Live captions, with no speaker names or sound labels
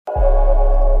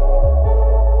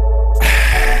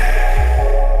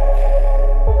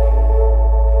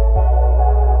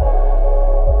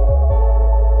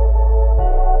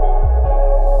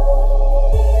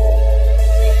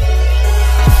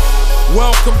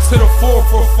to the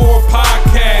 444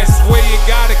 podcast, where you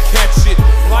gotta catch it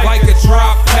like a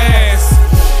drop pass.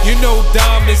 You know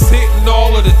Dom is hitting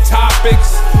all of the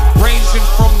topics, ranging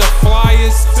from the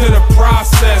Flyers to the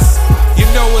process. You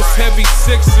know it's heavy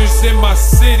Sixers in my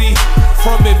city,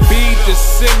 from Embiid to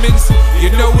Simmons. You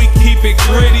know we keep it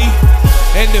gritty,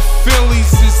 and the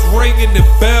Phillies is ringing the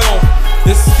bell.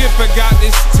 The skipper got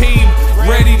this team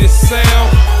ready to sail.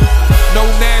 No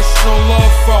national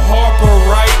love for Harper,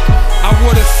 right? I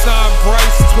would've signed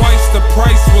Bryce twice, the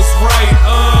price was right.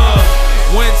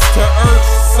 Wentz to Ertz,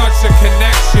 such a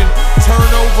connection.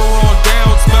 Turnover on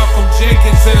downs, Malcolm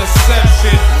Jenkins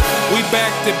interception. We back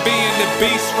to being the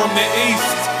beast from the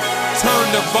east. Turn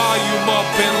the volume up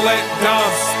and let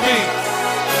Dom speak.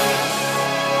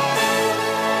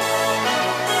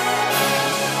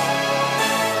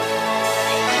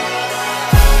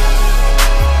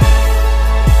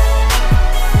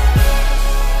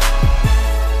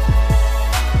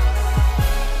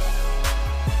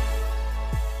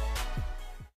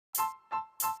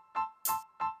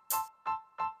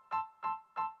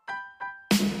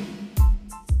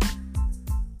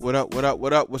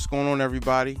 What up? What's going on,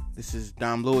 everybody? This is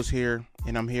Dom Lewis here,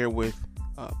 and I'm here with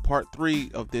part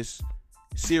 3 of this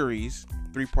series,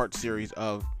 3-part series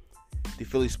of the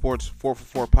Philly Sports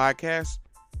 444 podcast.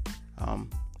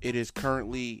 It is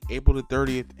currently April the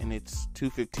 30th, and it's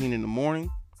 2:15 in the morning.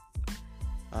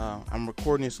 I'm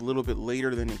recording this a little bit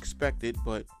later than expected,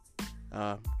 but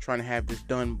trying to have this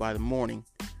done by the morning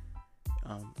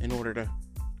in order to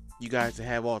you guys to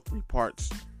have all 3 parts.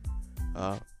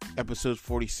 Episodes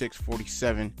 46,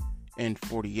 47, and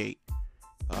 48.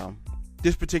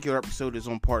 This particular episode is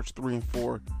on parts 3 and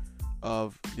 4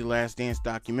 of the Last Dance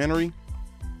documentary.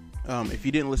 If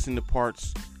you didn't listen to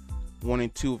parts 1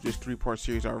 and 2 of this 3-part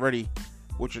series already,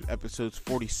 which are episodes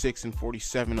 46 and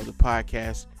 47 of the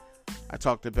podcast, I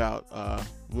talked about parts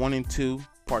 1 and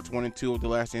 2 of the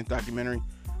Last Dance documentary,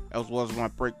 as well as my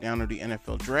breakdown of the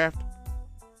NFL draft.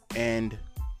 And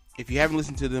if you haven't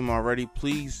listened to them already,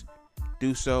 please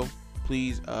do so.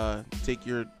 Please take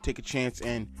a chance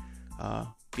and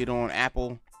get on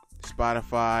Apple,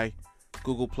 Spotify,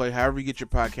 Google Play, however you get your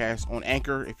podcast, on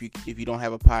Anchor if you don't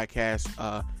have a podcast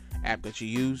app that you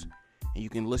use, and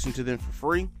you can listen to them for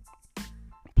free.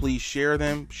 Please share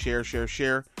them,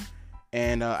 share.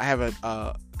 And I have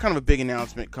a kind of a big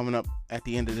announcement coming up at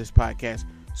the end of this podcast.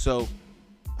 So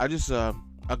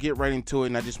I'll get right into it,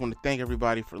 and I just want to thank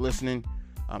everybody for listening,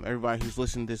 everybody who's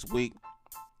listened this week.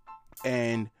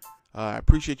 And I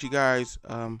appreciate you guys,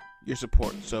 your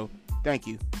support. So thank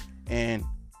you. And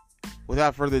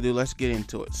without further ado, let's get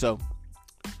into it. So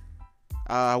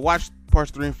I watched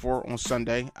parts 3 and 4 on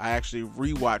Sunday. I actually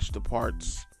rewatched the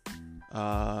parts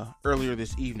earlier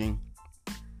this evening.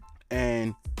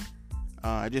 And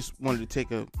I just wanted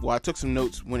to I took some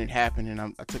notes when it happened, and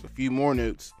I took a few more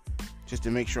notes just to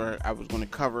make sure I was going to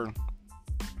cover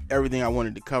everything I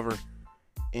wanted to cover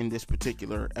in this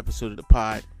particular episode of the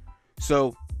pod.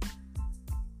 So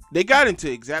they got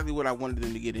into exactly what I wanted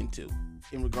them to get into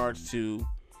in regards to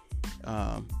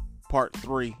part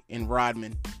 3 in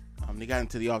Rodman. They got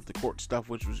into the off the court stuff,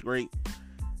 which was great.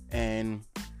 And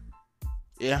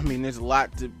yeah, I mean, there's a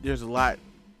lot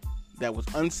that was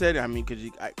unsaid. I mean, because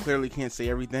I clearly can't say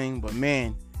everything, but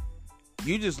man,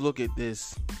 you just look at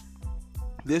this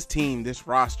team, this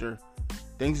roster,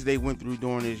 things they went through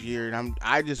during this year, and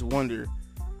I just wonder,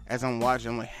 as I'm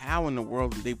watching, I'm like, how in the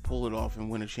world did they pull it off and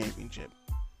win a championship?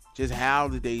 Just how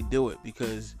did they do it?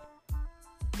 Because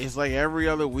it's like every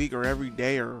other week or every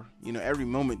day or, every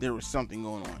moment there was something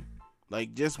going on.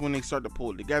 Like, just when they start to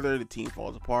pull it together, the team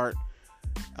falls apart.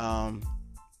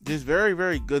 Just very,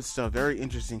 very good stuff. Very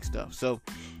interesting stuff. So,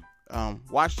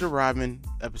 watch the Rodman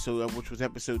episode, which was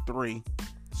episode 3,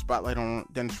 Spotlight on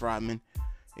Dennis Rodman.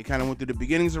 It kind of went through the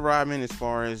beginnings of Rodman as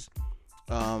far as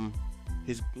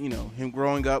him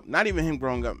growing up, not even him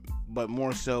growing up, but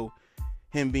more so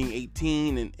him being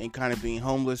 18 and kind of being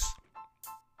homeless,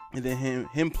 and then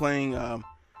him playing, I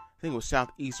think it was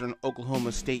Southeastern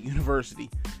Oklahoma State University.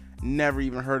 Never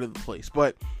even heard of the place,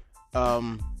 but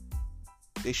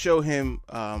they show him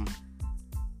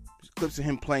clips of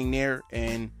him playing there,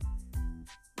 and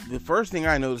the first thing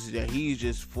I noticed is that he's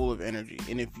just full of energy.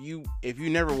 And if you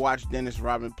never watched Dennis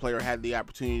Rodman play or had the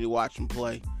opportunity to watch him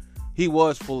play, he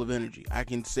was full of energy. I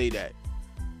can say that.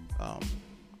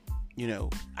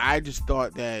 I just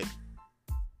thought that,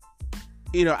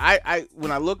 I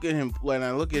when I look at him, when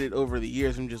I look at it over the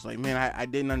years, I'm just like, man, I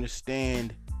didn't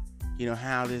understand,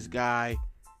 how this guy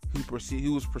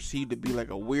who was perceived to be like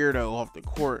a weirdo off the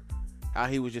court, how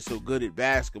he was just so good at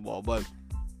basketball. But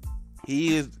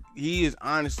he is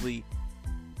honestly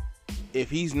if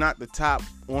he's not the top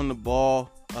on the ball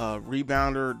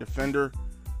rebounder, defender,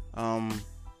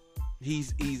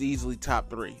 he's easily top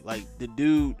 3. Like, the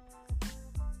dude,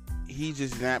 he's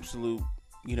just an absolute,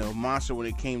 monster when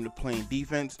it came to playing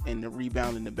defense and the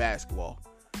rebounding the basketball.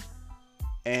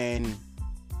 And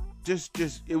just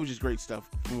it was just great stuff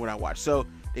from what I watched. So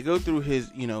they go through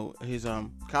his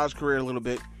college career a little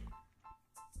bit,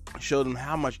 showed him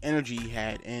how much energy he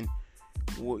had, and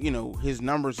his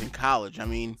numbers in college. I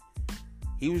mean,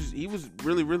 he was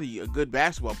really, really a good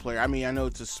basketball player. I mean, I know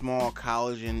it's a small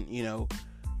college, and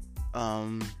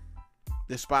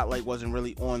the spotlight wasn't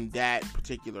really on that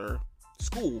particular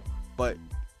school, but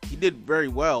he did very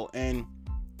well and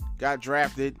got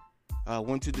drafted,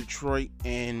 went to Detroit.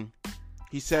 And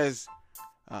he says,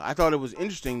 I thought it was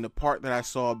interesting, the part that I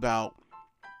saw about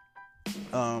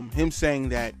him saying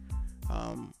that,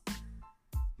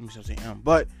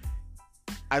 but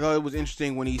I thought it was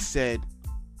interesting when he said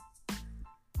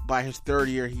by his 3rd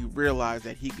year, he realized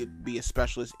that he could be a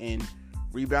specialist in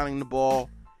rebounding the ball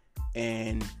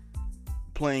and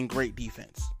playing great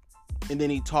defense. And then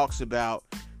he talks about,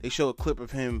 they show a clip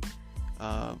of him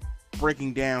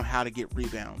breaking down how to get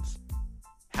rebounds,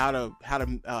 how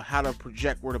to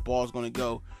project where the ball is going to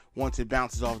go once it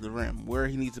bounces off the rim, where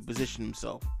he needs to position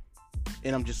himself.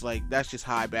 And I'm just like, that's just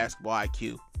high basketball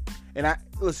IQ. And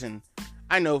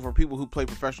I know for people who play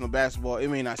professional basketball, it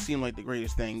may not seem like the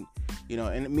greatest thing,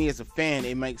 and me as a fan,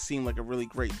 it might seem like a really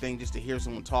great thing just to hear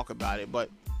someone talk about it. But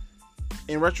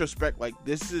in retrospect, like,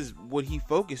 this is what he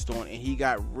focused on, and he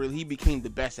became the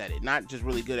best at it. Not just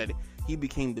really good at it, he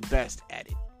became the best at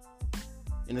it.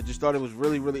 And I just thought it was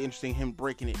really, really interesting, him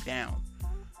breaking it down.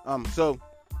 So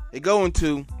they go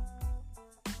into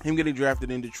him getting drafted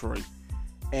in Detroit,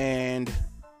 and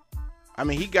I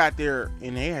mean, he got there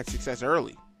and they had success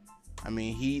early. I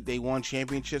mean, they won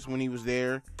championships when he was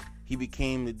there. He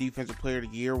became the defensive player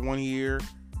of the year one year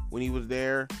when he was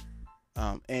there.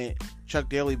 And Chuck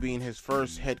Daly being his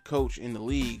first head coach in the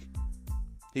league,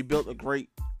 he built a great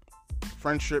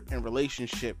friendship and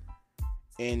relationship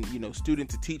and, student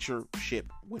to teachership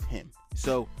with him.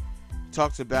 So he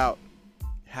talks about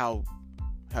how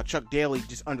Chuck Daly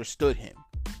just understood him,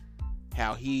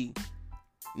 how he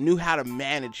knew how to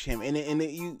manage him. And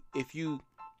if you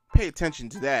pay attention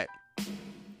to that,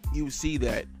 you see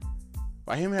that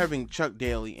by him having Chuck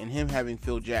Daly and him having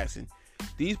Phil Jackson,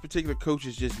 these particular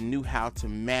coaches just knew how to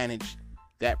manage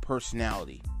that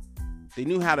personality. They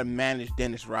knew how to manage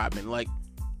Dennis Rodman. Like,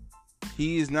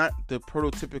 he is not the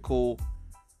prototypical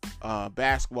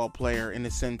basketball player in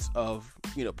the sense of,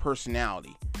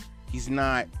 personality.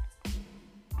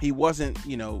 He wasn't,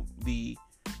 the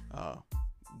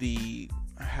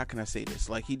how can I say this?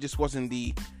 Like, he just wasn't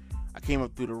I came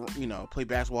up through the, played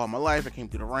basketball all my life. I came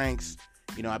through the ranks.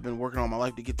 I've been working all my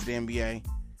life to get to the NBA.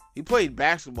 He played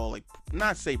basketball, like,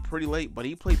 not say pretty late, but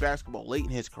he played basketball late in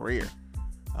his career.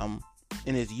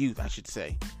 In his youth, I should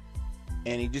say.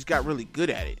 And he just got really good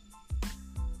at it.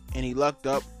 And he lucked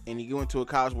up, and he went to a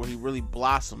college where he really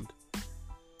blossomed.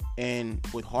 And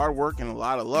with hard work and a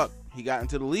lot of luck, he got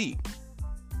into the league.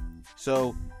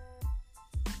 So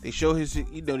they show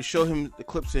him the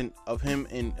clips of him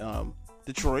in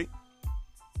Detroit,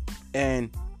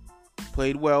 and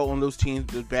played well on those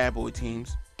teams, those bad boy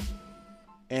teams,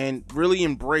 and really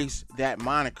embraced that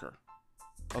moniker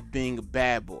of being a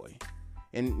bad boy.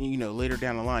 And later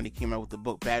down the line, he came out with the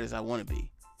book Bad as I Want to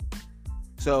Be.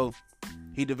 So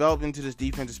he developed into this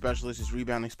defensive specialist, this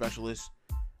rebounding specialist,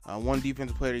 won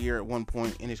defensive player of the year at one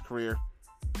point in his career.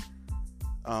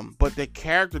 But the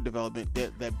character development,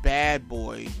 that bad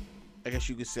boy, I guess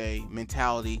you could say,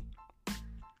 mentality,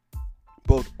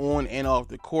 both on and off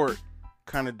the court,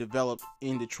 kind of developed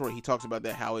in Detroit. He talks about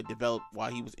that, how it developed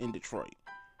while he was in Detroit.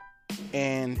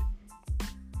 And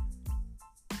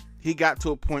he got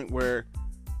to a point where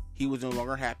he was no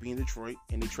longer happy in Detroit,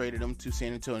 and they traded him to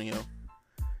San Antonio.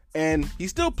 And he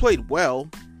still played well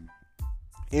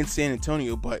in San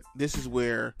Antonio, but this is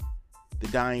where the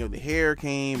dyeing of the hair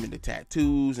came, and the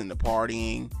tattoos and the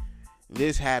partying.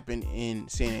 This happened in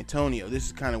San Antonio. This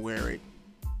is kind of where it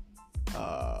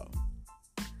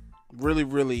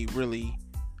really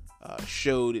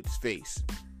showed its face.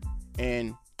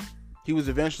 And he was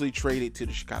eventually traded to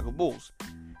the Chicago Bulls.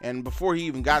 And before he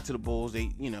even got to the Bulls, they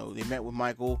met with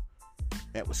Michael,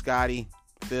 met with Scotty,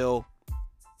 Phil,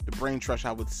 the brain trust,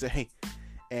 I would say.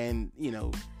 And,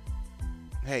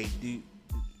 hey,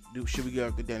 should we go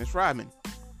after Dennis Rodman?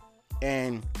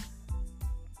 And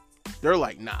they're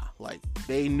like, nah. Like,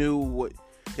 they knew what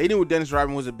Dennis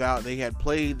Rodman was about. They had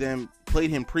played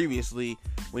him previously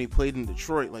when he played in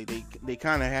Detroit. Like, they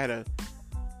kind of had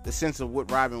the sense of what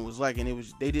Rodman was like, and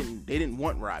they didn't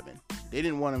want Rodman. They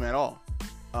didn't want him at all.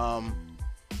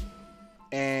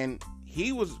 And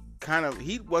he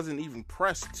wasn't even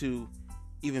pressed to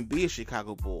even be a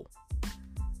Chicago Bull.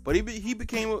 But he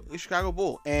became a Chicago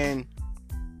Bull, and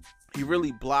he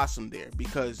really blossomed there,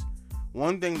 because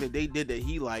one thing that they did that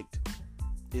he liked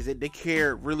is that they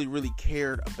really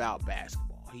cared about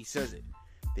basketball. He says it.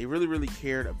 They really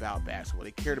cared about basketball.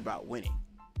 They cared about winning.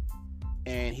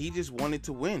 And he just wanted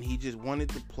to win. He just wanted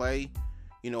to play,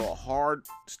 a hard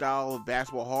style of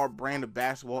basketball, hard brand of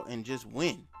basketball, and just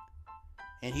win.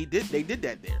 And they did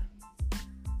that there.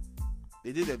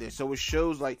 They did that there. So it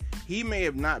shows, like, he may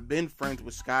have not been friends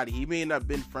with Scottie. He may have not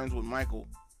been friends with Michael.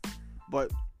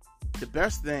 But the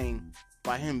best thing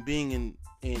by him being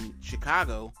in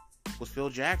Chicago was Phil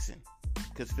Jackson.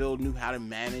 Because Phil knew how to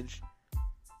manage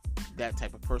that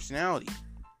type of personality.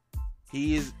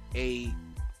 He is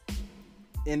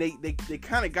and they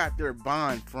kind of got their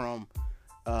bond from,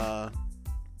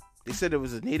 they said it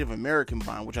was a Native American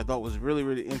bond, which I thought was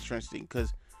really interesting,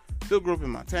 because Phil grew up in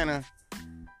Montana,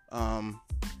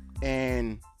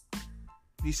 and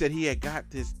he said he had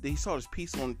got this, he saw this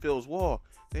piece on Phil's wall.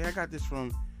 I got this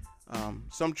from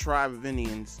some tribe of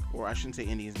Indians, or I shouldn't say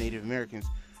Indians, Native Americans.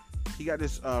 He got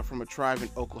this from a tribe in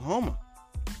Oklahoma.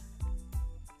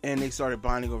 And they started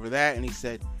bonding over that, and he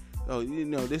said, oh,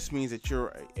 this means that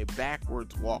you're a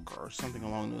backwards walker, or something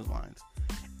along those lines.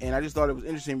 And I just thought it was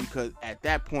interesting, because at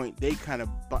that point they kind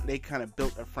of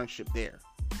built a friendship there.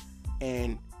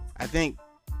 And I think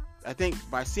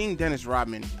by seeing Dennis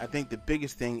Rodman, I think the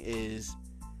biggest thing is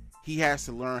he has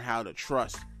to learn how to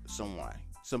trust someone.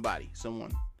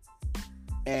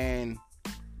 And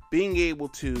being able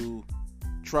to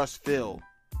trust Phil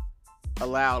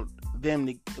allowed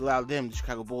the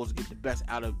Chicago Bulls, to get the best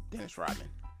out of Dennis Rodman.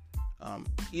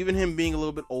 Even him being a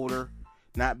little bit older,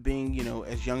 not being,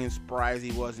 as young and spry as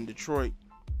he was in Detroit,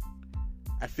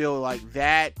 I feel like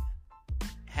that,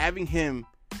 having him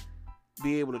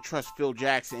be able to trust Phil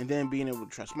Jackson, and then being able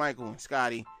to trust Michael and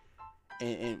Scottie,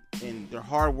 and their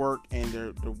hard work and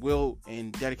their will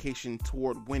and dedication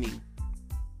toward winning,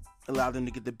 allowed them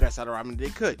to get the best out of Rodman they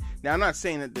could. Now, I'm not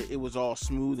saying that it was all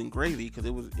smooth and gravy, because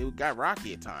it got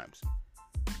rocky at times.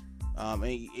 And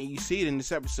you see it in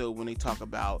this episode when they talk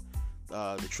about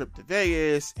the trip to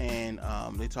Vegas, and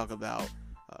they talk about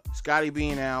Scottie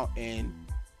being out, and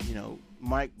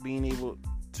Mike being able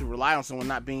to rely on someone,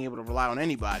 not being able to rely on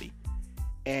anybody.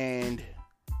 And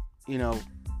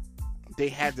they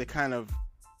had to kind of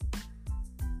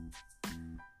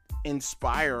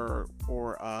inspire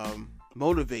or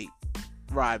motivate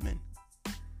Rodman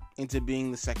into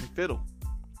being the second fiddle,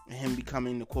 and him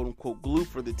becoming the quote-unquote glue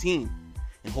for the team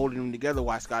and holding them together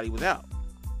while Scottie was out.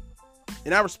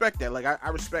 And I respect that. Like, I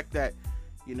respect that,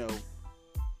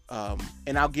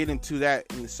 and I'll get into that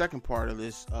in the second part of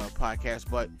this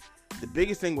podcast. But the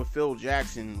biggest thing with Phil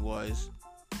Jackson was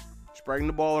spreading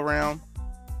the ball around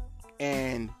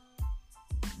and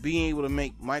being able to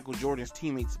make Michael Jordan's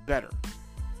teammates better.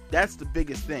 That's the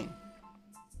biggest thing.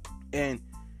 And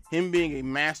him being a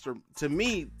master, to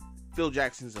me, Phil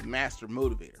Jackson's a master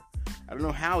motivator. I don't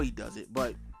know how he does it,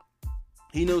 but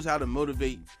he knows how to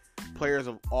motivate players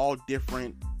of all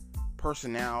different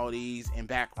personalities and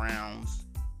backgrounds.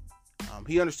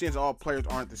 He understands all players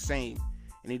aren't the same,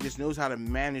 and he just knows how to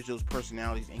manage those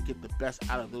personalities and get the best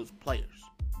out of those players.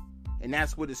 And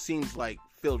that's what it seems like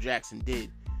Phil Jackson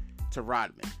did to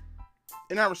Rodman.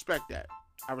 And I respect that.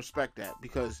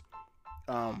 Because,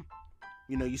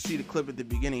 you see the clip at the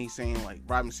beginning, he's saying, like,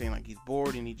 Rodman saying, like, he's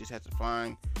bored and he just has to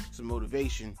find some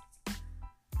motivation.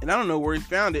 And I don't know where he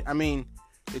found it. I mean,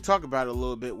 they talk about it a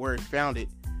little bit, where he found it.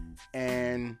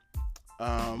 And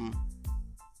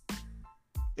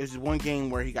there's one game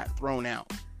where he got thrown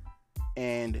out.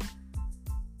 And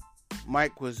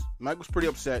Mike was pretty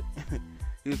upset.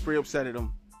 He was pretty upset at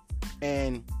him.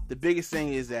 And the biggest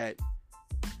thing is that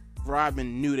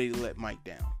Rodman knew they let Mike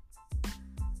down.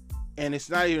 And it's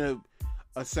not even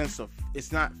a sense of,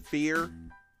 it's not fear.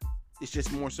 It's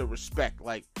just more so respect.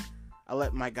 Like, I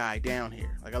let my guy down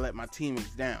here. Like, I let my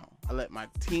teammates down. I let my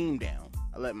team down.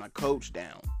 I let my coach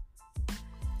down.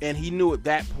 And he knew at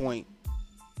that point,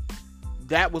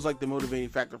 that was like the motivating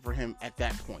factor for him at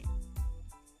that point.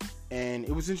 And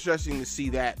it was interesting to see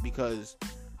that, because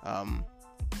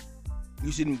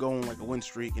you see him go on like a win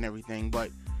streak and everything, but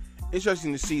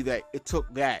interesting to see that it took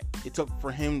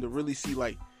for him to really see,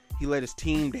 like, he let his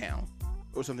team down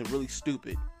or something really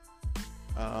stupid.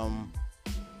 So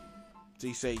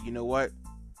you say, you know what,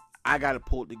 I got to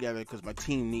pull it together because my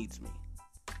team needs me.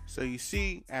 So you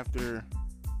see, after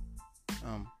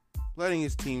letting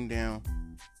his team down,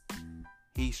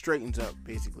 he straightens up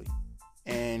basically,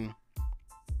 and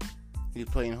He's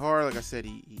playing hard. Like I said,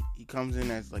 he comes in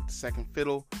as like the second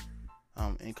fiddle,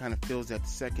 and kind of fills that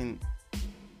second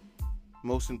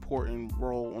most important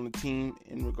role on the team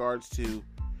in regards to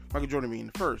Michael Jordan being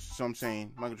the first. So I'm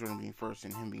saying Michael Jordan being first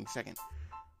and him being second.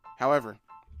 However,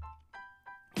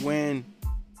 when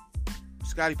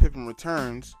Scottie Pippen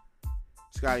returns,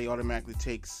 Scottie automatically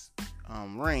takes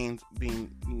reigns,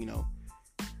 being, you know,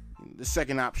 the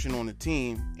second option on the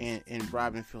team, and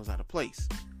Rodman feels out of place.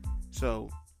 So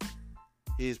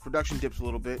his production dips a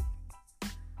little bit,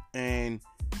 and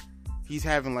he's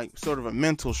having like sort of a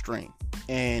mental strain.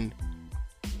 And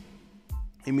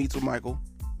he meets with Michael,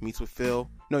 meets with Phil.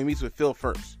 No, he meets with Phil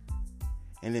first,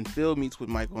 and then Phil meets with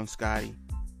Michael and Scottie.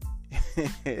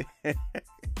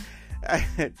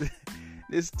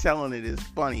 This telling it is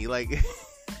funny, like.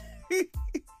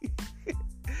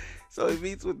 So he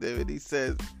meets with them and he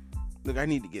says, "Look, I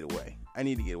need to get away. I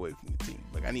need to get away from the team.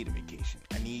 Like, I need a vacation.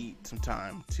 I need some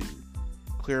time to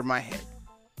clear my head."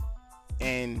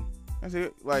 And I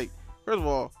said, like, first of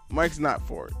all, Mike's not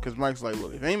for it, because Mike's like,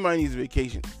 "Look, if anybody needs a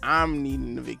vacation, I'm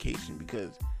needing a vacation,"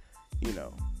 because, you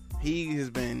know, he has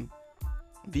been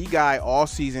the guy all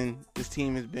season. This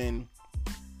team has been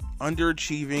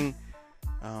underachieving.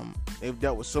 They've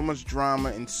dealt with so much drama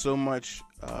and so much,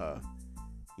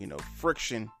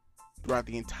 friction throughout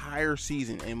the entire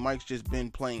season, and Mike's just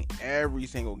been playing every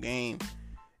single game,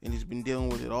 and he's been dealing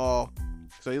with it all.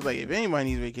 So he's like, if anybody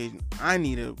needs a vacation, I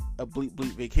need a bleep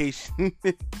vacation.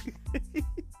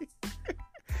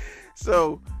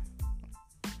 So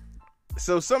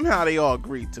somehow they all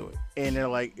agreed to it, and they're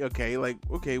like, okay,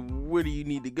 where do you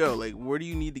need to go? Like, where do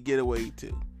you need to get away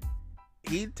to?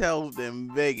 He tells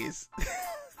them Vegas.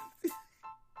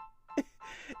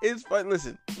 It's fun.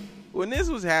 Listen, when this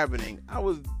was happening, I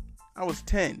was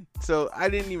 10, so I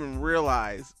didn't even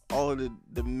realize all of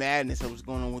the madness that was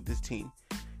going on with this team.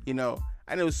 You know,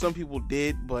 I know some people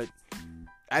did, but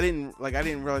I didn't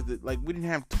realize that, like, we didn't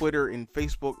have Twitter and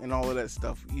Facebook and all of that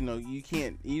stuff. You know, you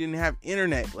didn't have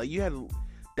internet. Like, you had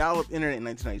dial-up internet in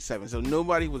 1997, so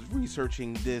nobody was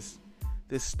researching this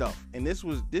stuff. And this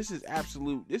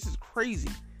is crazy.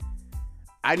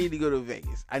 I need to go to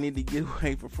Vegas. I need to get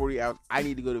away for 40 hours. I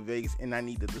need to go to Vegas, and I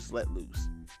need to just let loose.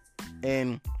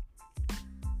 And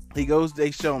he goes,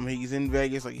 they show him, he's in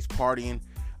Vegas, like, he's partying.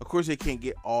 Of course, they can't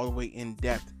get all the way in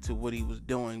depth to what he was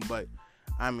doing, but,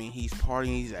 I mean, he's partying,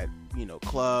 he's at,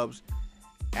 clubs,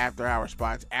 after-hour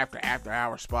spots,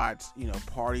 after-hour spots,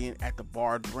 partying at the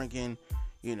bar, drinking,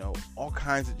 all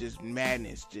kinds of just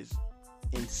madness just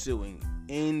ensuing.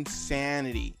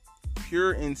 Insanity.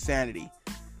 Pure insanity.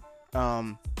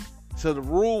 So the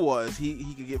rule was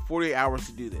he could get 48 hours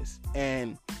to do this,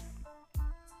 and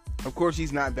of course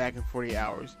he's not back in 48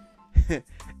 hours.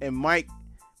 And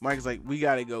Mike's like, we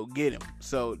gotta go get him.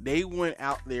 So they went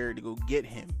out there to go get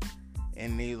him,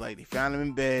 and they found him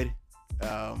in bed.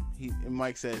 And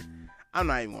Mike said, I'm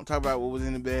not even gonna talk about what was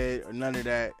in the bed or none of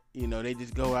that. They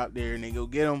just go out there and they go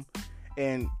get him.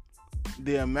 And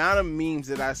the amount of memes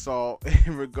that I saw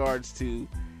in regards to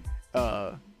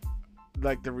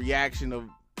the reaction of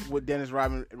what Dennis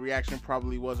Rodman's reaction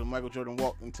probably was when Michael Jordan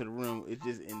walked into the room is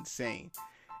just insane.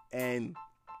 And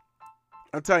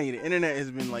I'm telling you, the internet has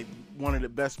been one of the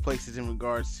best places in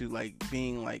regards to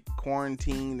being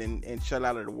quarantined and shut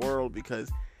out of the world, because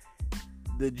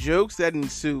the jokes that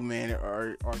ensue, man,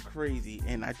 are crazy.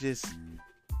 And I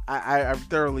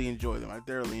thoroughly enjoy them. I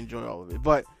thoroughly enjoy all of it.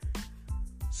 But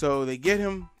so they get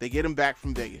him back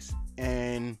from Vegas,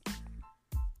 and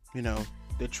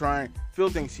they're trying. Phil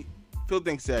thinks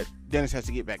that Dennis has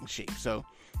to get back in shape. So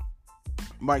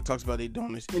Mike talks about they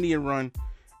doing this Indian run,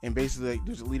 and basically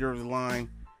there's a leader of the line,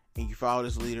 and you follow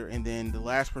this leader, and then the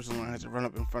last person in line has to run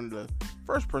up in front of the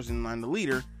first person in line, the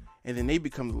leader, and then they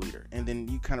become the leader, and then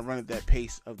you kind of run at that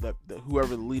pace of the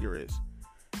whoever the leader is.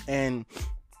 And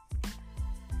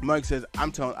Mike says, I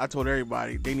told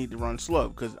everybody they need to run slow,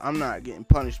 because I'm not getting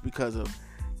punished because of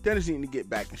Dennis needing to get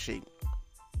back in shape.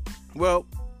 Well,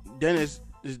 Dennis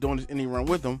is doing this Indian run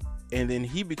with him, and then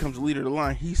he becomes the leader of the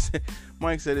line.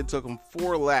 Mike said it took him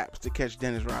 4 laps to catch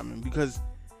Dennis Rodman, because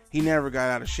he never got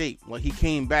out of shape. He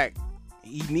came back.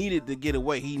 He needed to get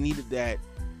away. He needed that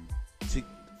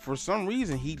for some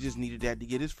reason, he just needed that to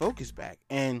get his focus back.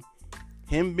 And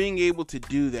him being able to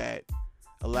do that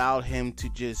allowed him to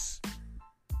just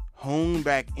hone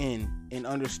back in and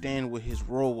understand what his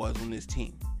role was on this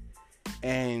team.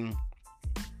 And,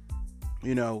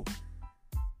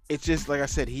 it's just, like I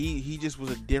said, he just was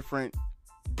a different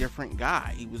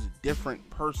guy. He was a different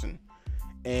person.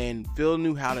 And Phil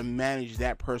knew how to manage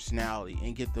that personality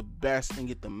and get the best and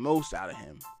get the most out of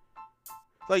him.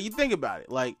 You think about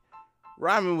it.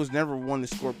 Rodman was never one to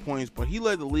score points, but he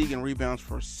led the league in rebounds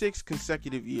for 6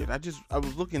 consecutive years. I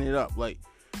was looking it up. Like,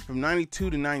 from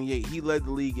 92 to 98, he led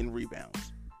the league in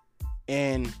rebounds.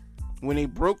 And when they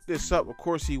broke this up, of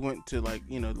course, he went to, like,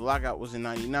 the lockout was in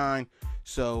 99.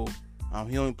 So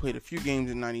he only played a few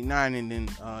games in 99, and then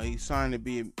he signed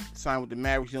with the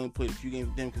Mavericks. He only played a few games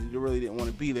with them because he really didn't want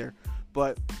to be there.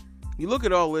 But you look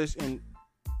at all this, and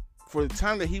for the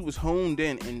time that he was honed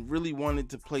in and really wanted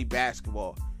to play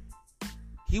basketball,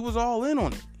 he was all in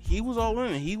on it. He was all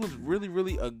in. He was really,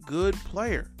 really a good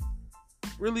player.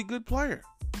 Really good player.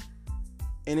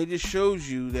 And it just shows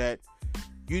you that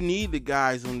you need the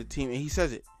guys on the team. And he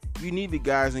says it. You need the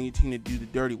guys on your team to do the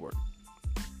dirty work.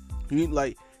 You need,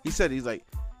 like, he said, he's like,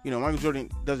 Michael Jordan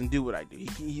doesn't do what I do.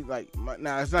 He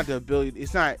now it's not the ability.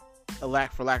 It's not a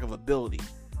lack of ability.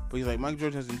 But he's like, Michael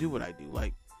Jordan doesn't do what I do.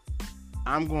 Like,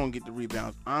 I'm going to get the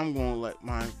rebounds. I'm going to let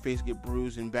my face get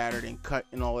bruised and battered and cut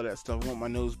and all of that stuff. I want my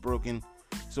nose broken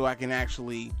so I can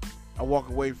I walk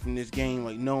away from this game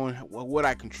like knowing what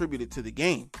I contributed to the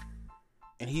game.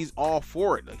 And he's all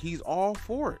for it. Like, he's all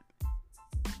for it.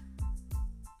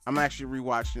 I'm actually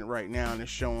rewatching it right now, and it's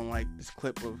showing like this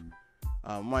clip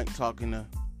of Mike talking to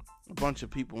a bunch of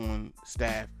people on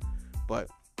staff. But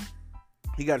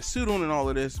he got a suit on and all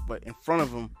of this, but in front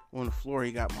of him on the floor,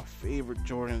 he got my favorite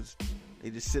Jordans. They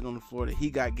just sit on the floor. That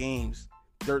He Got Games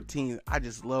 13. I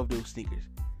just love those sneakers.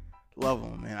 Love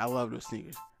them, man. I love those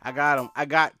sneakers. I got them. I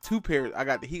got 2 pairs. I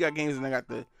got the He Got Games, and I got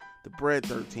the Bread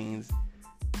 13s.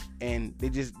 And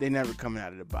they never coming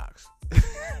out of the box.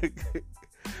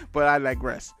 But I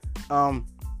digress.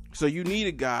 So you need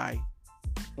a guy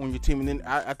on your team. And then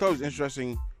I thought it was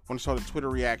interesting when I saw the Twitter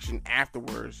reaction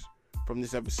afterwards from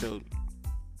this episode,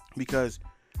 because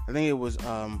I think it was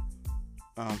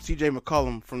C.J.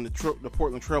 McCollum from the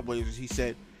Portland Trailblazers. He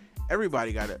said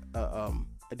everybody got a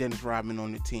Dennis Rodman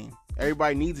on the team.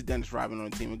 Everybody needs a Dennis Rodman on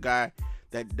the team. A guy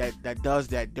that does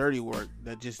that dirty work,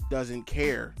 that just doesn't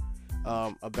care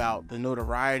about the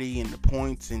notoriety and the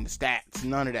points and the stats.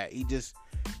 None of that. He just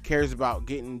cares about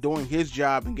doing his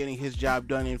job and getting his job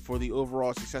done, and for the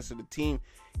overall success of the team,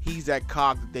 he's that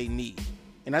cog that they need.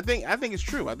 And I think it's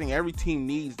true. I think every team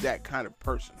needs that kind of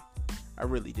person. I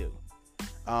really do.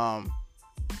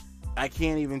 I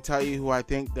can't even tell you who I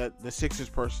think that the Sixers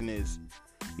person is,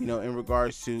 in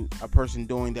regards to a person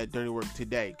doing that dirty work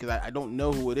today, because I don't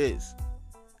know who it is.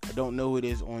 I don't know who it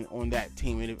is on that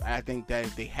team. And I think that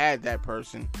if they had that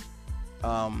person,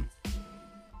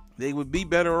 they would be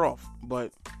better off.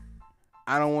 But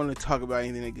I don't want to talk about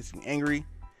anything that gets me angry,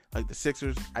 like the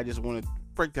Sixers. I just want to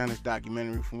break down this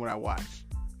documentary from what I watched.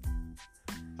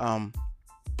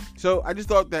 So I just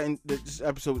thought that this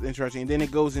episode was interesting. And then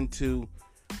it goes into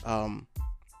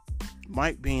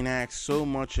Mike being asked so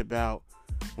much about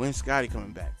when's Scottie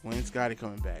coming back? When's Scottie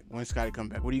coming back? When's Scottie coming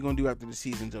back? What are you going to do after the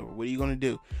season's over? What are you going to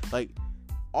do? Like,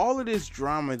 all of this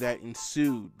drama that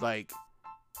ensued, like,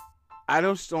 I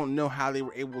just don't know how they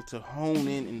were able to hone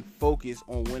in and focus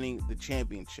on winning the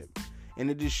championship. And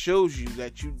it just shows you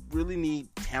that you really need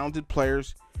talented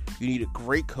players. You need a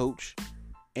great coach.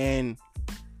 And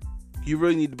you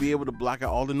really need to be able to block out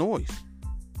all the noise.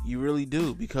 You really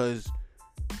do. Because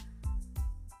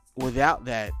without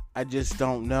that, I just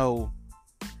don't know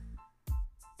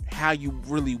how you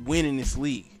really win in this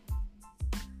league.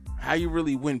 How you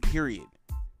really win, period.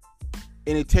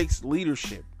 And it takes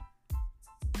leadership.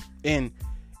 And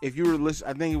if you were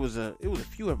listening, I think it was a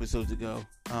few episodes ago.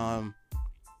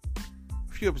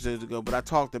 But I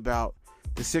talked about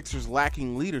the Sixers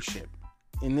lacking leadership.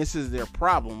 And this is their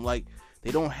problem. Like,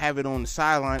 they don't have it on the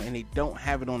sideline and they don't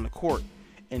have it on the court.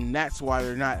 And that's why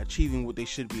they're not achieving what they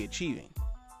should be achieving.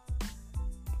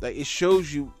 Like, it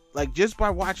shows you, like, just by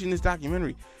watching this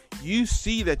documentary, you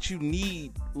see that you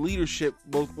need leadership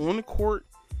both on the court,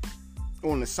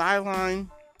 on the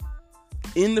sideline,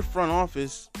 in the front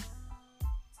office,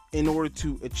 in order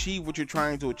to achieve what you're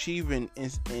trying to achieve and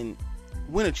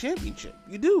win a championship.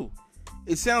 You do.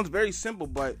 It sounds very simple,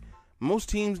 but most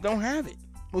teams don't have it.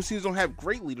 Most teams don't have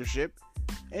great leadership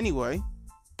anyway.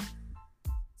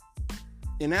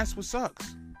 And that's what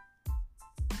sucks.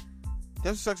 That's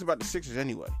what sucks about the Sixers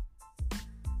anyway.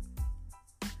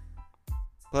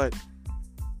 But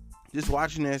just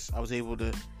watching this, I was able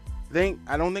to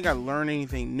I don't think I learned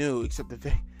anything new except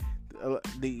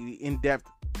the in-depth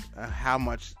how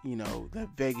much, that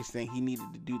Vegas thing, he needed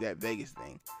to do that Vegas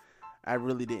thing. I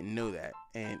really didn't know that.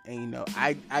 And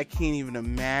I can't even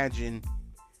imagine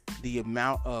the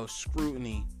amount of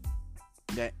scrutiny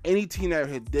that any team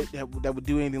that would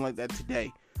do anything like that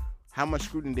today, how much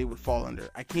scrutiny they would fall under.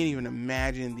 I can't even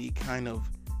imagine the kind of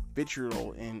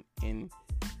vitriol and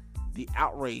the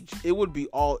outrage, it would be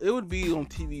on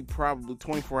TV probably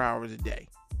 24 hours a day.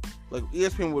 Like,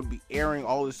 ESPN would be airing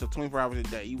all this stuff 24 hours a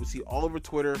day. You would see all over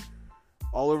Twitter,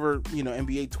 all over,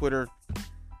 NBA Twitter.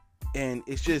 And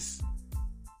it's just,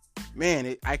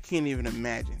 man, I can't even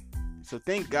imagine. So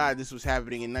thank God this was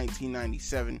happening in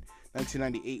 1997,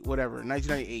 1998, whatever,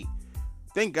 1998.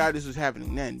 Thank God this was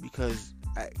happening then, because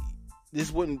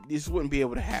this wouldn't be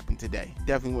able to happen today.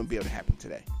 Definitely wouldn't be able to happen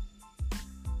today.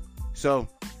 So,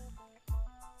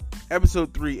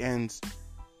 episode 3 ends,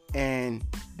 and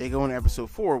they go into episode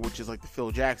 4, which is like the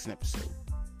Phil Jackson episode.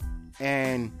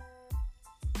 And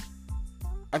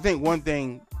I think one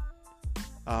thing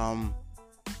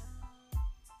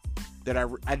that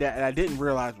I didn't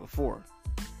realize before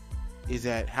is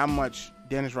that how much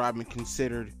Dennis Rodman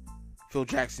considered Phil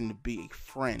Jackson to be a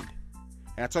friend.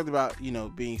 And I talked about,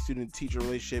 being student-teacher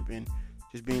relationship and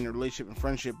just being a relationship and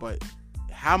friendship, but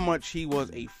how much he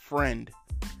was a friend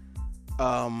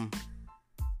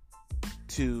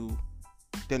to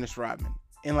Dennis Rodman.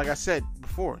 And like I said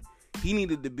before, he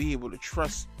needed to be able to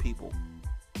trust people,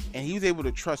 and he was able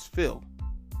to trust Phil.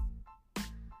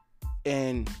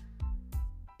 And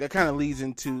that kind of leads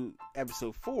into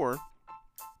episode 4,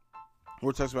 where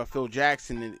it talks about Phil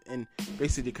Jackson and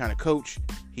basically the kind of coach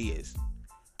he is.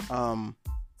 And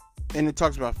it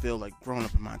talks about Phil, like, growing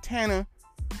up in Montana,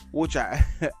 which I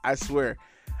swear,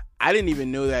 I didn't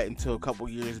even know that until a couple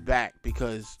years back,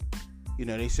 because,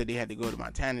 they said they had to go to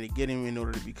Montana to get him in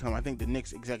order to become, I think, the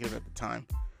Knicks executive at the time.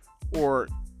 Or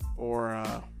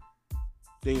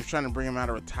they was trying to bring him out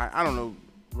of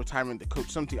retirement to coach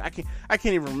some team. I can't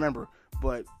even remember,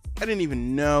 but I didn't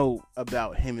even know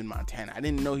about him in Montana. I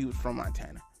didn't know he was from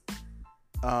Montana.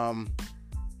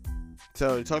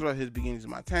 So it talks about his beginnings in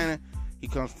Montana. He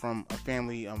comes from a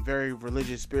family, very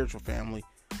religious, spiritual family.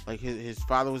 Like his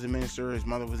father was a minister, his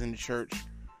mother was in the church.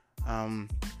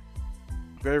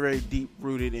 Very, very deep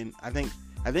rooted, and I think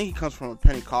he comes from a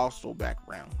Pentecostal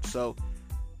background. So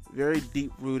very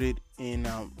deep rooted in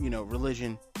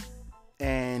religion.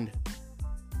 And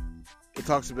it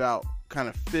talks about kind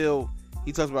of Phil.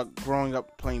 He talks about growing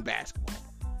up playing basketball.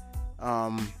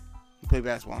 He played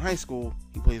basketball in high school.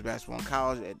 He plays basketball in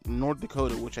college at North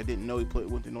Dakota, which I didn't know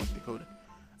went to North Dakota.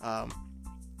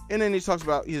 And then he talks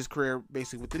about his career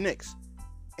basically with the Knicks.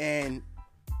 And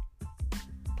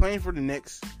playing for the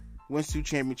Knicks, wins 2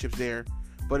 championships there,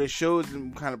 but it shows a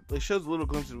little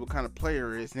glimpse of what kind of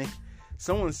player he is. And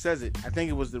someone says it. I think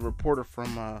it was the reporter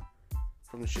from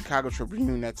the Chicago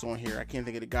Tribune that's on here. I can't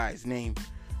think of the guy's name,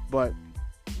 but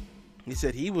he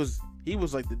said he was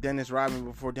like the Dennis Rodman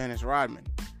before Dennis Rodman.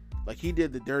 Like, he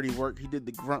did the dirty work, he did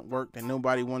the grunt work that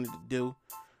nobody wanted to do.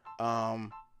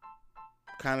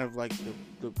 Kind of like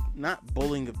the not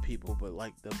bullying of people, but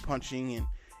like the punching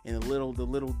and the little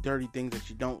dirty things that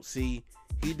you don't see.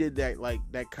 He did that, like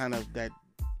that kind of that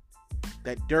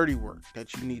dirty work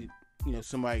that you needed,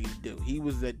 somebody to do. He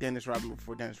was that Dennis Rodman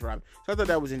before Dennis Rodman. So I thought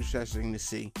that was interesting to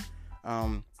see.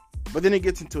 But then it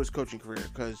gets into his coaching career,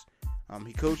 because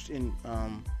he coached in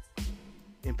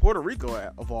Puerto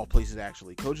Rico, of all places.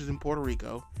 Actually, coaches in Puerto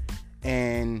Rico,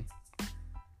 and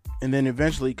then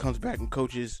eventually comes back and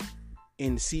coaches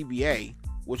in the CBA,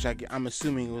 which I'm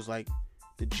assuming was like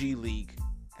the G League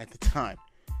at the time.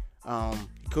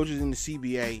 He coaches in the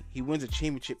CBA. He wins a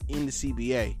championship in the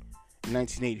CBA in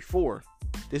 1984.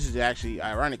 This is actually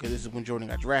ironic, because this is when Jordan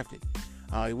got drafted.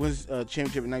 He wins a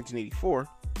championship in 1984,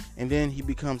 and then he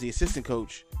becomes the assistant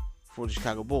coach for the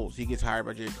Chicago Bulls. He gets hired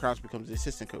by Jerry Krause, becomes the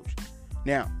assistant coach.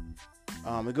 Now,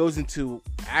 it goes into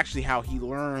actually how he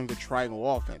learned the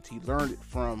triangle offense. He learned it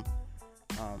from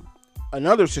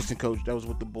another assistant coach that was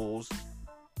with the Bulls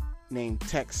named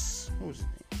Tex. What was his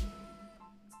name?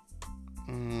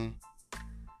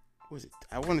 What was it?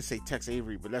 I want to say Tex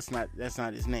Avery, but that's not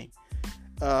his name.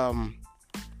 I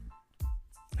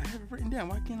have it written down.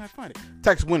 Why can't I find it?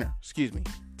 Tex Winter. Excuse me.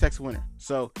 Tex Winter.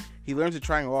 So he learns the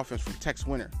triangle offense from Tex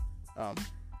Winter,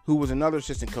 who was another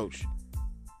assistant coach.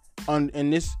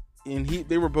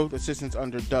 They were both assistants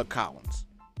under Doug Collins.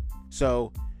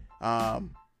 So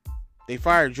they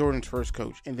fired Jordan's first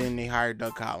coach, and then they hired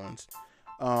Doug Collins.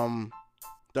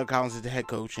 Doug Collins is the head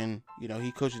coach, and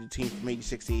he coached the team from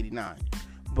 86 to 89.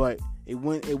 But it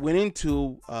went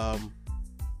into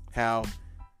how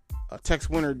Tex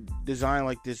Winter designed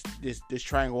like this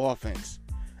triangle offense,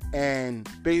 and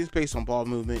based on ball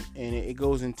movement, and it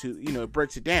goes into it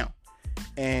breaks it down.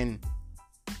 And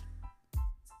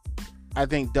I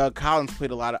think Doug Collins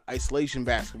played a lot of isolation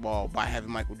basketball by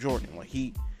having Michael Jordan. Like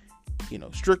he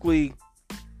strictly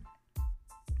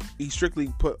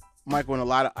put Michael in a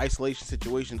lot of isolation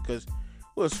situations, because,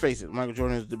 well, let's face it, Michael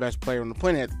Jordan is the best player on the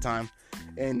planet at the time,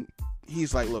 and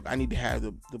he's like, look, I need to have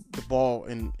the ball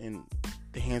in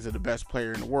the hands of the best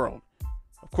player in the world.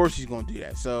 Of course he's going to do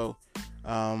that. So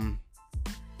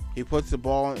he puts the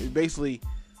ball in. Basically,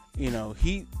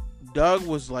 Doug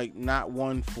was like not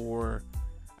one for,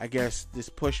 I guess, this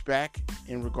pushback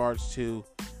in regards to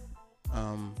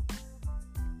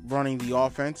running the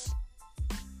offense.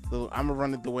 So I'm gonna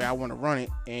run it the way I want to run it,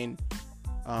 and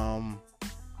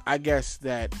I guess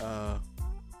that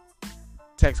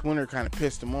Tex Winter kind of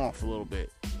pissed him off a little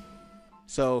bit.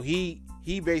 So he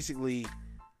basically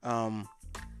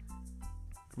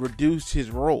reduced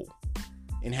his role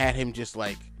and had him just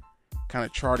like kind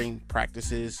of charting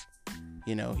practices.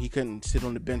 He couldn't sit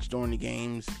on the bench during the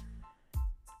games,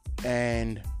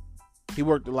 and he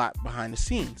worked a lot behind the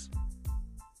scenes.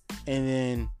 And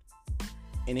then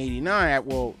in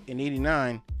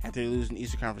 '89, after they lose in the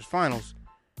Eastern Conference Finals,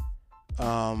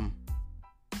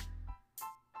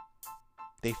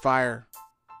 they fire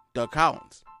Doug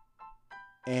Collins.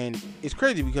 And it's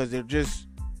crazy because they're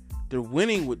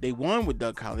winning they won with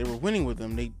Doug Collins. They were winning with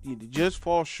him. They just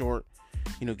fall short.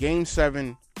 Game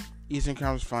 7, Eastern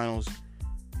Conference Finals,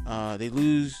 they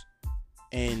lose,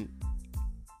 and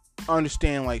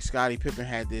understand like Scottie Pippen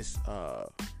had this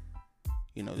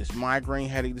this migraine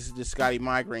headache. This is the Scottie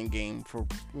migraine game for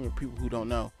people who don't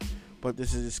know, but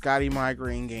this is the Scottie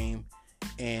migraine game,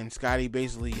 and Scottie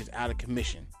basically is out of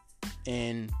commission,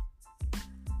 and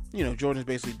Jordan's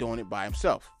basically doing it by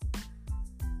himself,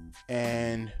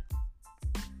 and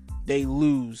they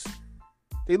lose,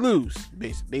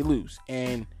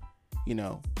 and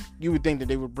you would think that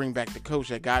they would bring back the coach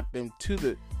that got them to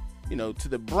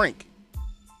the brink,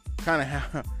 kind of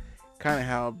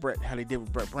how they did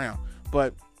with Brett Brown.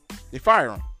 But they fire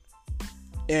him,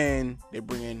 and they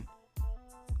bring in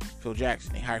Phil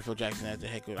Jackson. They hire Phil Jackson as the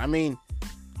head coach. I mean,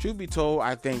 truth be told,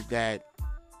 I think that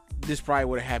this probably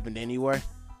would have happened anyway,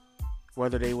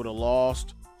 whether they would have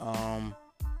lost.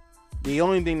 The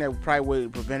only thing that probably would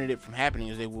have prevented it from happening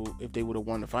is if they would have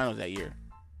won the finals that year,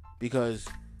 because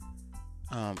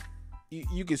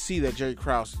you could see that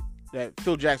that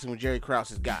Phil Jackson was Jerry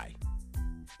Krause's guy,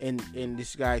 and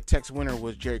this guy Tex Winter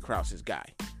was Jerry Krause's guy.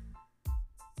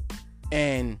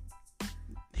 And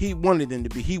he wanted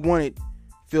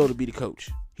Phil to be the coach.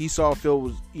 He saw Phil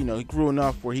was, he grew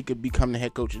enough where he could become the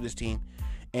head coach of this team,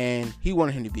 and he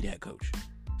wanted him to be the head coach.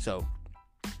 So,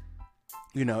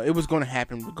 it was going to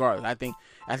happen regardless. I think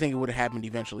it would have happened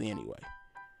eventually anyway.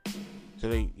 So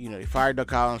they fired Doug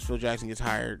Collins, Phil Jackson gets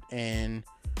hired, and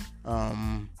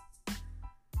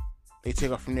they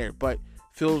take off from there. But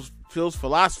Phil's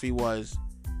philosophy was,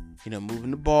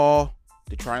 moving the ball,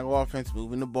 the triangle offense,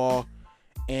 moving the ball.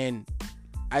 And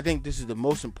I think this is the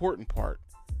most important part.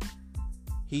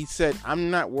 He said, I'm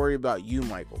not worried about you,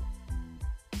 Michael,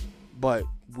 but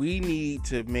we need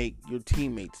to make your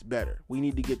teammates better. We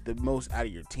need to get the most out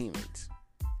of your teammates.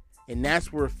 And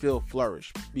that's where Phil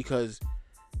flourished, because,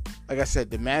 like I said,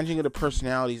 the managing of the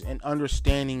personalities and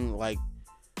understanding like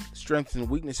strengths and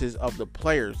weaknesses of the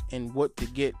players and what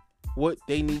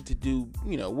they need to do,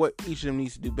 what each of them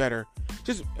needs to do better.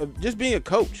 Just being a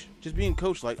coach,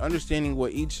 like understanding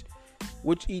which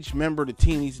each member of the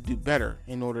team needs to do better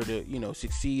in order to,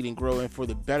 succeed and grow and for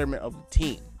the betterment of the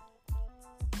team.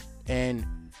 And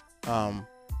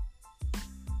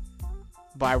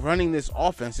by running this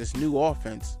new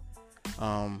offense,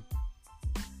 and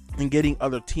getting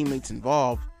other teammates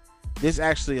involved, this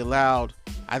actually allowed,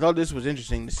 I thought this was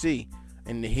interesting to see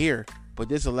and to hear, but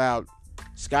this allowed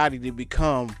Scottie to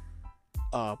become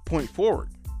a point forward,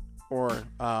 or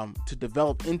to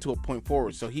develop into a point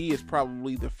forward. So he is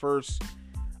probably the first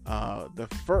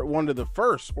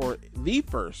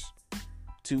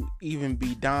to even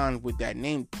be donned with that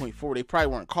name, point forward. They probably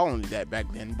weren't calling it that back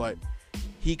then, but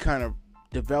he kind of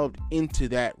developed into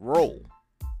that role.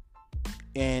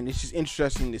 And it's just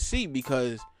interesting to see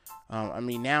because,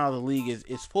 now the league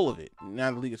is full of it.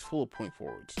 Now the league is full of point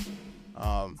forwards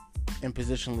and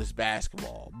positionless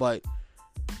basketball. But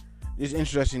it's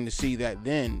interesting to see that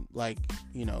then, like,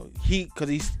 they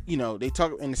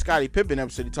talk in the Scottie Pippen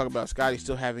episode, they talk about Scottie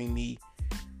still having the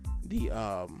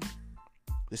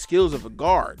skills of a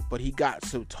guard, but he got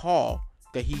so tall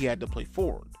that he had to play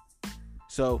forward.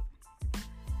 So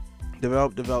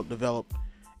develop,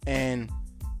 and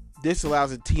this allows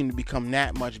the team to become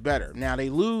that much better. Now they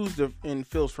lose in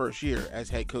Phil's first year as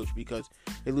head coach because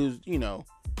they lose.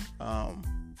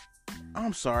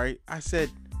 I'm sorry, I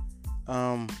said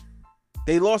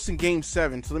they lost in Game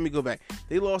 7. So let me go back.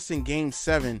 They lost in Game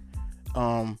 7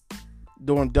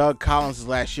 during Doug Collins'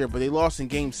 last year, but they lost in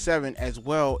Game 7 as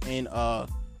well in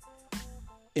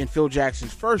Phil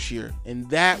Jackson's first year, and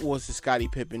that was the Scottie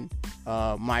Pippen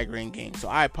migraine game. So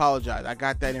I apologize. I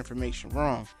got that information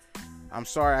wrong. I'm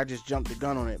sorry. I just jumped the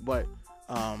gun on it. But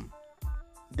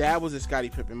that was a Scottie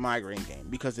Pippen migraine game,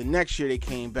 because the next year they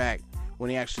came back when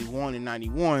they actually won in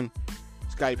 91.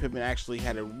 Scottie Pippen actually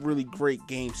had a really great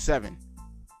Game 7.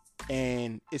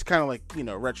 And it's kind of like,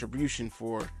 retribution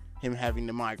for him having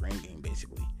the migraine game,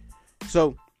 basically.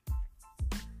 So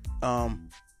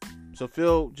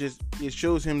Phil it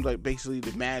shows him like basically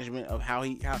the management of how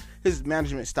his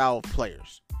management style of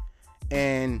players.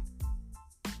 And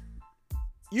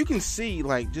you can see,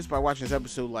 like, just by watching this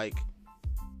episode, like,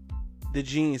 the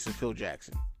genius of Phil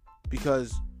Jackson,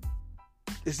 because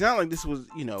it's not like this was,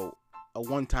 a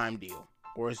one-time deal,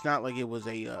 or it's not like it was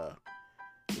a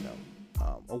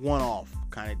one-off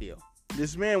kind of deal.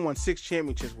 This man won 6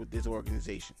 championships with this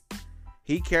organization.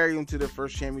 He carried them to their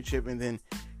first championship, and then,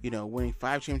 winning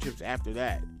 5 championships after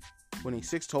that, winning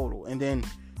 6 total, and then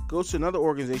goes to another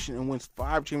organization and wins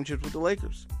 5 championships with the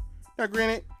Lakers. Now,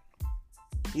 granted,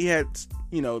 he had,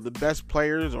 the best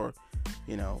players, or,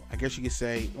 I guess you could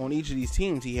say on each of these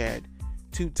teams, he had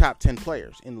 2 top 10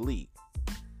 players in the league.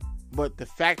 But the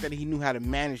fact that he knew how to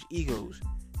manage egos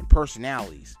and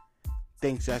personalities,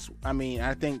 I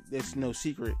think it's no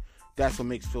secret that's what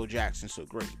makes Phil Jackson so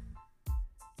great.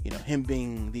 Him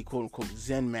being the quote-unquote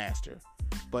Zen master.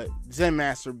 But Zen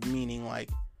master meaning, like,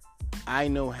 I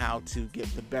know how to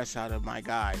get the best out of my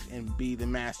guys and be the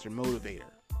master motivator.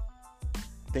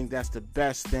 I think that's the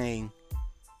best thing,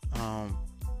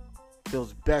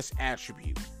 Phil's best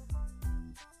attribute,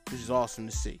 which is awesome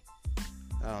to see.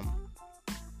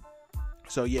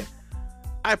 So, yeah.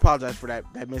 I apologize for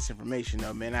that misinformation,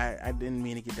 though, man. I didn't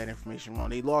mean to get that information wrong.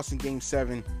 They lost in Game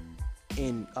 7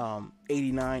 in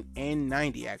 89 and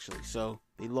 90, actually. So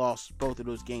they lost both of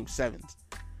those Game 7s.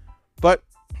 But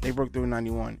they broke through in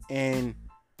 91. And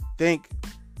I think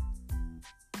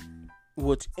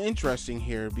what's interesting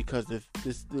here, because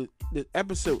the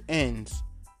episode ends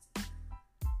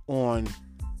on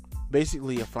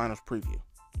basically a finals preview.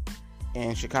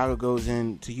 And Chicago goes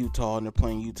into Utah, and they're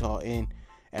playing Utah. And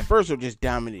at first, they're just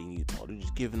dominating Utah. They're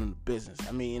just giving them the business.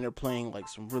 And they're playing like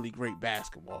some really great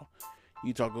basketball.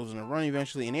 Utah goes on a run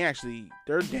eventually, and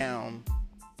they're down.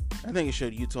 I think it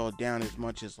showed Utah down as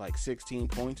much as like 16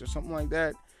 points or something like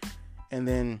that. And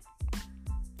then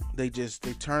they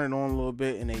turn it on a little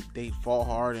bit, and they fall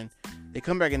hard, and they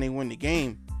come back and they win the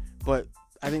game. But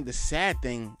I think the sad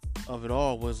thing of it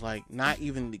all was, like, not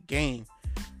even the game,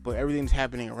 but everything's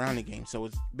happening around the game. So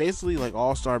it's basically like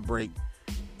All-Star break,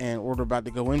 and we're about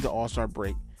to go into All-Star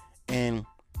break, and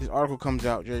this article comes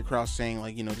out, Jerry Krause saying,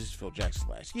 like, this is Phil Jackson's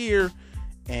last year,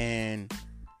 and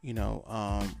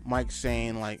Mike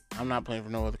saying, like, I'm not playing for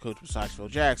no other coach besides Phil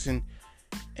Jackson,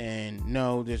 and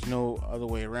no, there's no other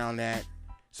way around that.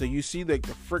 So you see, like,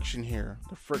 the friction here,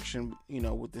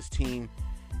 with this team,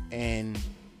 and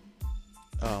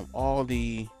all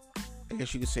the, I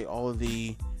guess you could say, all of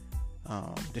the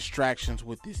distractions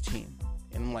with this team.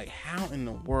 And I'm like, how in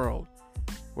the world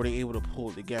were they able to pull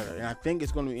it together? And I think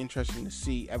it's going to be interesting to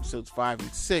see episodes 5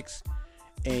 and 6,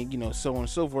 and so on and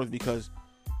so forth, because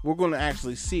we're going to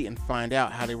actually see and find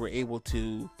out how they were able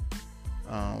to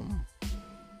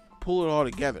pull it all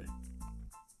together,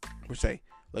 per se.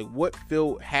 Like, what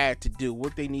Phil had to do,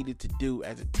 what they needed to do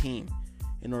as a team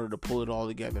in order to pull it all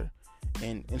together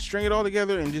and string it all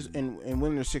together and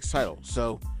win their 6th title.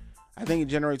 So I think it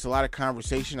generates a lot of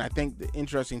conversation. I think the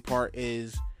interesting part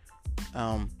is,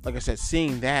 like I said,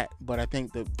 seeing that. But I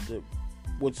think the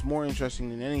what's more interesting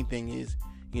than anything is,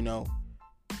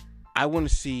 I want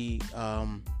to see,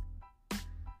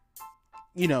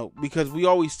 because we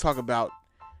always talk about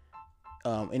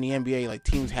in the NBA, like,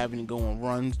 teams having to go on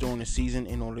runs during the season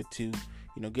in order to,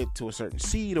 get to a certain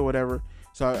seed or whatever.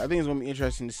 So I think it's going to be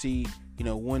interesting to see,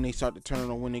 when they start to turn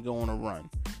it on, when they go on a run,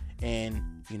 and,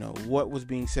 what was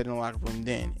being said in the locker room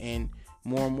then, and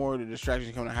more of the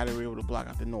distractions coming out, how they were able to block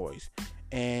out the noise,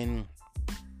 and,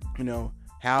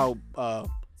 how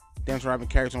Dennis Rodman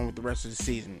carries on with the rest of the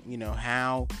season,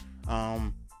 how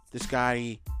the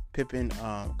Scottie Pippen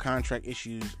contract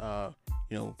issues,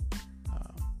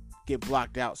 get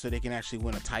blocked out so they can actually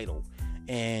win a title.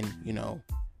 And,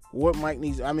 what Mike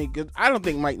needs, cause I don't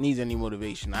think Mike needs any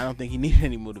motivation. I don't think he needed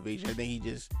any motivation. I think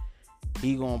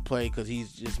he gonna play because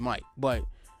he's just Mike. But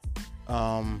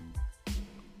I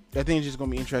think it's just gonna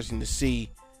be interesting to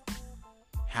see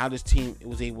how this team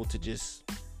was able to just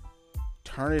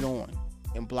turn it on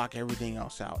and block everything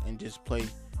else out and just play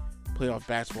off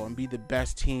basketball and be the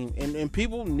best team. And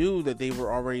people knew that they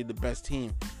were already the best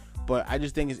team, but I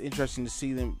just think it's interesting to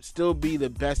see them still be the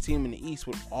best team in the East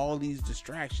with all these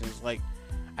distractions. Like,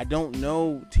 I don't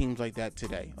know teams like that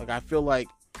today. Like, I feel like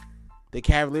the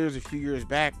Cavaliers a few years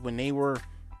back when they went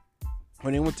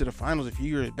to the finals a few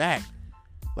years back,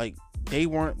 like they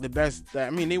weren't the best. I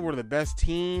mean, they were the best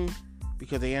team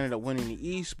because they ended up winning the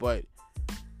East, but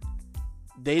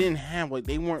they didn't have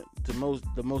they weren't the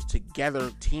most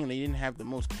together team. They didn't have the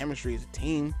most chemistry as a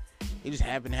team. They just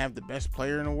happened to have the best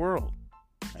player in the world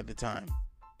at the time.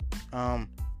 The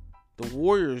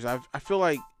Warriors, I feel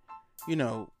like,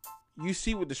 you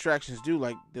see what distractions do.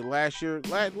 Like the last year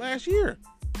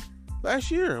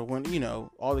when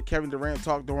all the Kevin Durant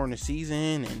talk during the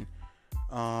season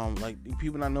and like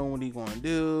people not knowing what he's going to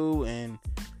do and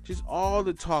just all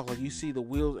the talk. Like you see the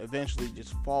wheels eventually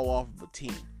just fall off of a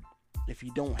team if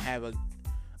you don't have a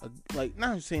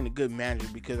not saying a good manager,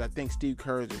 because I think Steve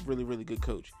Kerr is a really, really good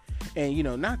coach. And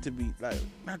not to be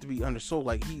undersold,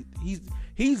 like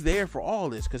he's there for all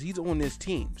this because he's on this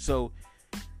team. So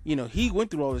he went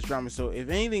through all this drama. So if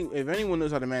anyone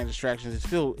knows how to manage distractions,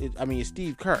 it's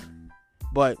Steve Kerr.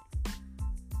 But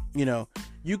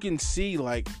you can see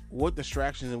like what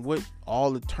distractions and what all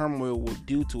the turmoil will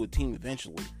do to a team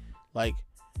eventually. Like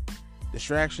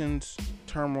distractions,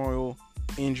 turmoil,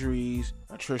 injuries,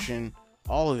 attrition,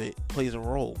 all of it plays a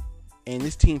role. And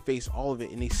this team faced all of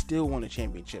it, and they still won a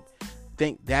championship. I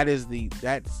think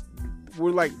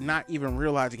we're like not even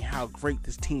realizing how great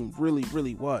this team really,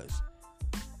 really was.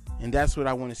 And that's what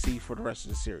I want to see for the rest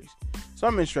of the series. So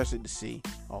I'm interested to see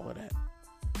all of that.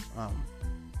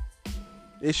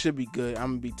 It should be good.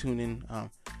 I'm going to be tuning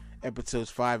episodes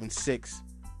 5 and 6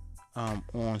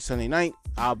 on Sunday night.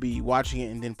 I'll be watching it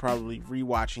and then probably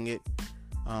rewatching it.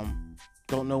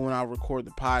 Don't know when I'll record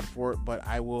the pod for it, but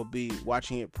I will be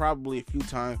watching it probably a few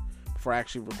times before I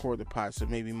actually record the pod. So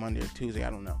maybe Monday or Tuesday, I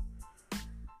don't know.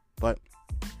 But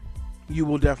you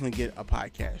will definitely get a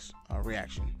podcast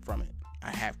reaction from it.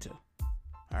 I have to.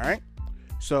 All right.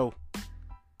 So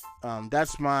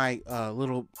that's my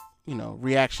little,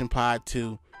 reaction pod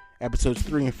to episodes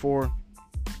 3 and 4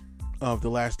 of the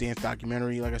Last Dance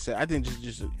documentary. Like I said, I think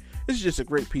this is just a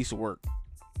great piece of work,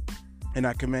 and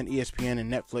I commend ESPN and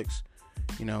Netflix.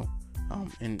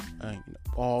 And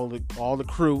all the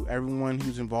crew, everyone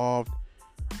who's involved.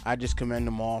 I just commend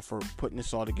them all for putting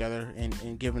this all together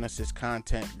and giving us this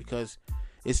content, because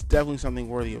it's definitely something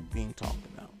worthy of being talked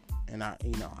about. And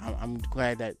I'm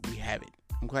glad that we have it.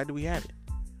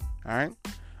 All right.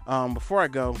 Before I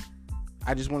go,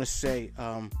 I just want to say,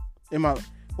 let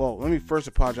me first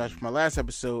apologize for my last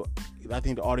episode. I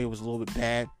think the audio was a little bit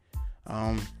bad.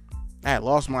 I had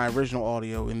lost my original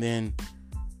audio, and then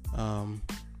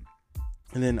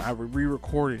I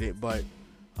re-recorded it, but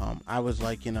I was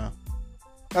like I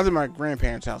was in my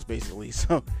grandparents' house basically,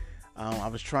 so I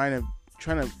was trying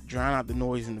to drown out the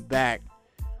noise in the back,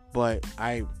 but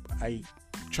I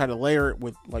tried to layer it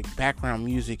with like background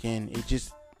music, and it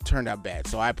just turned out bad.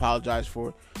 So I apologize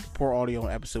for the poor audio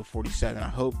on episode 47. I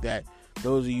hope that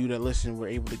those of you that listen were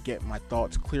able to get my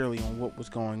thoughts clearly on what was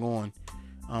going on,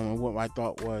 and what my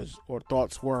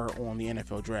thoughts were on the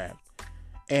NFL draft.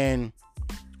 And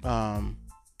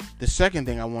the second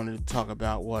thing I wanted to talk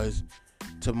about was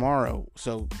tomorrow.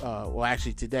 So,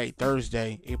 actually today,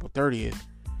 Thursday, April 30th,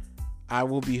 I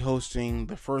will be hosting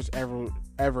the first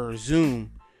ever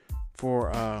Zoom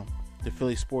for the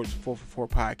Philly Sports 444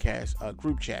 podcast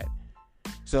group chat.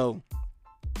 So,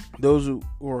 those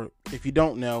or if you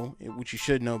don't know, which you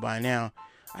should know by now,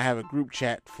 I have a group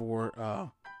chat for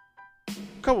a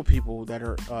couple people that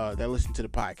are that listen to the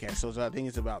podcast. So I think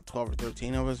it's about 12 or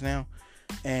 13 of us now,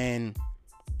 and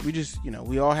we just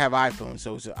we all have iPhones,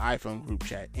 so it's an iPhone group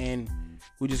chat, and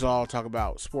we just all talk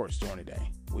about sports during the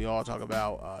day. We all talk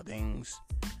about things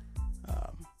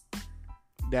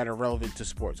that are relevant to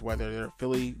sports, whether they're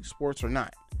Philly sports or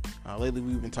not. Lately,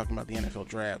 we've been talking about the NFL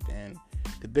draft, and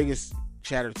the biggest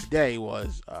chatter today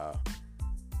was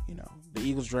the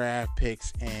Eagles draft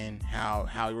picks and how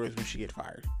Howie Roseman should get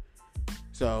fired.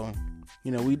 So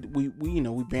we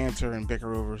banter and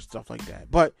bicker over stuff like that.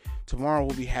 But tomorrow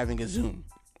we'll be having a Zoom.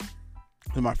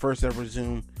 It's my first ever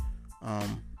Zoom.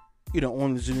 On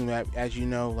the Zoom app, as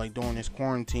like during this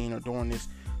quarantine or during this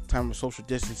time of social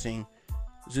distancing,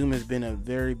 Zoom has been a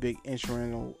very big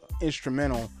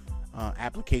instrumental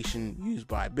application used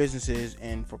by businesses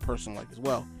and for personal life as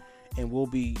well. And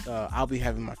I'll be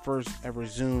having my first ever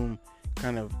Zoom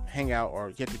kind of hangout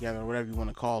or get together, or whatever you want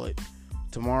to call it,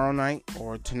 tomorrow night,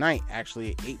 or tonight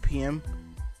actually at 8 p.m.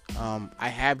 I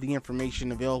have the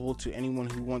information available to anyone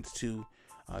who wants to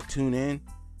tune in.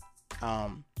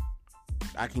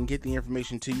 I can get the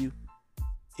information to you.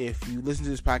 If you listen to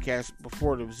this podcast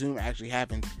before the Zoom actually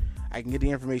happens, I can get the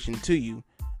information to you,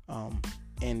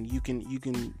 and you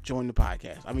can join the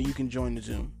podcast. I mean, you can join the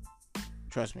Zoom.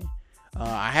 Trust me.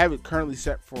 I have it currently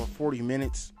set for 40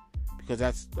 minutes because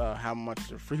that's how much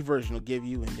the free version will give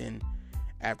you, and then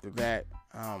after that,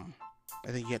 I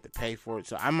think you have to pay for it.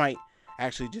 So I might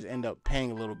actually just end up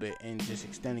paying a little bit and just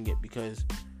extending it because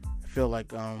I feel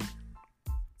like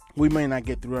we may not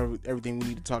get through everything we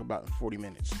need to talk about in 40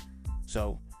 minutes.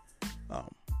 So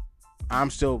I'm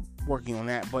still working on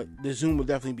that, but the Zoom will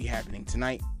definitely be happening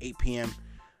tonight, 8 p.m.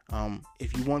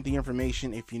 If you want the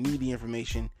information, if you need the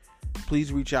information,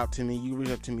 please reach out to me. You reach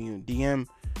out to me in DM,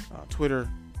 Twitter,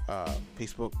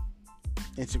 Facebook,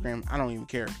 Instagram. I don't even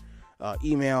care.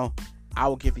 Email. I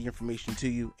will get the information to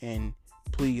you, and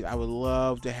please, I would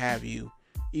love to have you,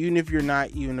 even if you're not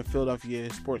even a Philadelphia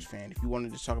sports fan. If you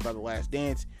wanted to talk about The Last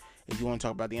Dance, if you want to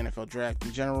talk about the NFL draft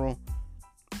in general,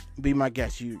 be my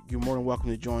guest. You're more than welcome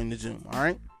to join the Zoom. All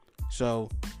right. So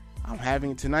I'm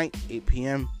having it tonight, 8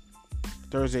 p.m.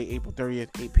 Thursday, April 30th,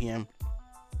 8 p.m.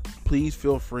 Please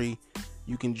feel free.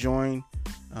 You can join,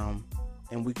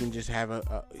 and we can just have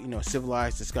a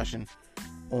civilized discussion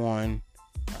on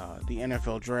the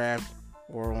NFL draft,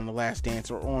 or on The Last Dance,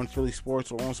 or on Philly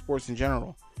sports, or on sports in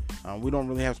general. We don't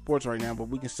really have sports right now, but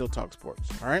we can still talk sports.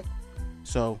 All right.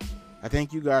 So I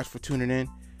thank you guys for tuning in.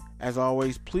 As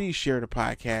always, please share the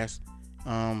podcast,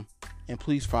 and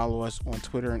please follow us on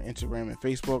Twitter and Instagram and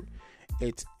Facebook.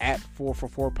 It's at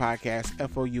 4for4 Podcast,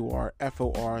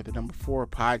 FOUR, the number 4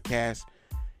 podcast.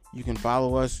 You can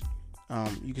follow us.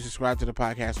 You can subscribe to the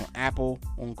podcast on Apple,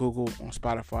 on Google, on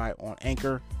Spotify, on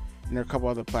Anchor, and there are a couple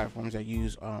other platforms that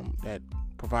use that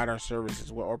provide our service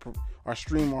as well, or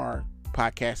stream our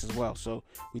podcast as well. So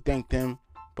we thank them.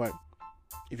 But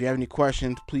if you have any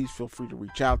questions, please feel free to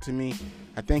reach out to me.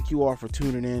 I thank you all for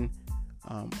tuning in.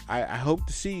 I hope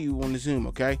to see you on the Zoom,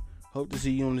 okay? Hope to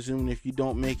see you on the Zoom. And if you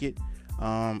don't make it,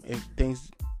 if things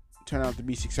turn out to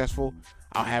be successful,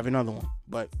 I'll have another one.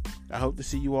 But I hope to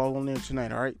see you all on there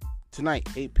tonight, all right? Tonight,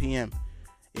 8 p.m.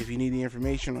 If you need the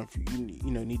information, or if you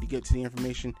need to get to the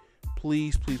information,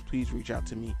 please reach out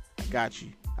to me. I got you.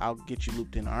 I'll get you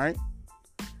looped in, all right?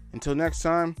 Until next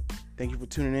time, thank you for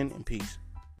tuning in, and peace.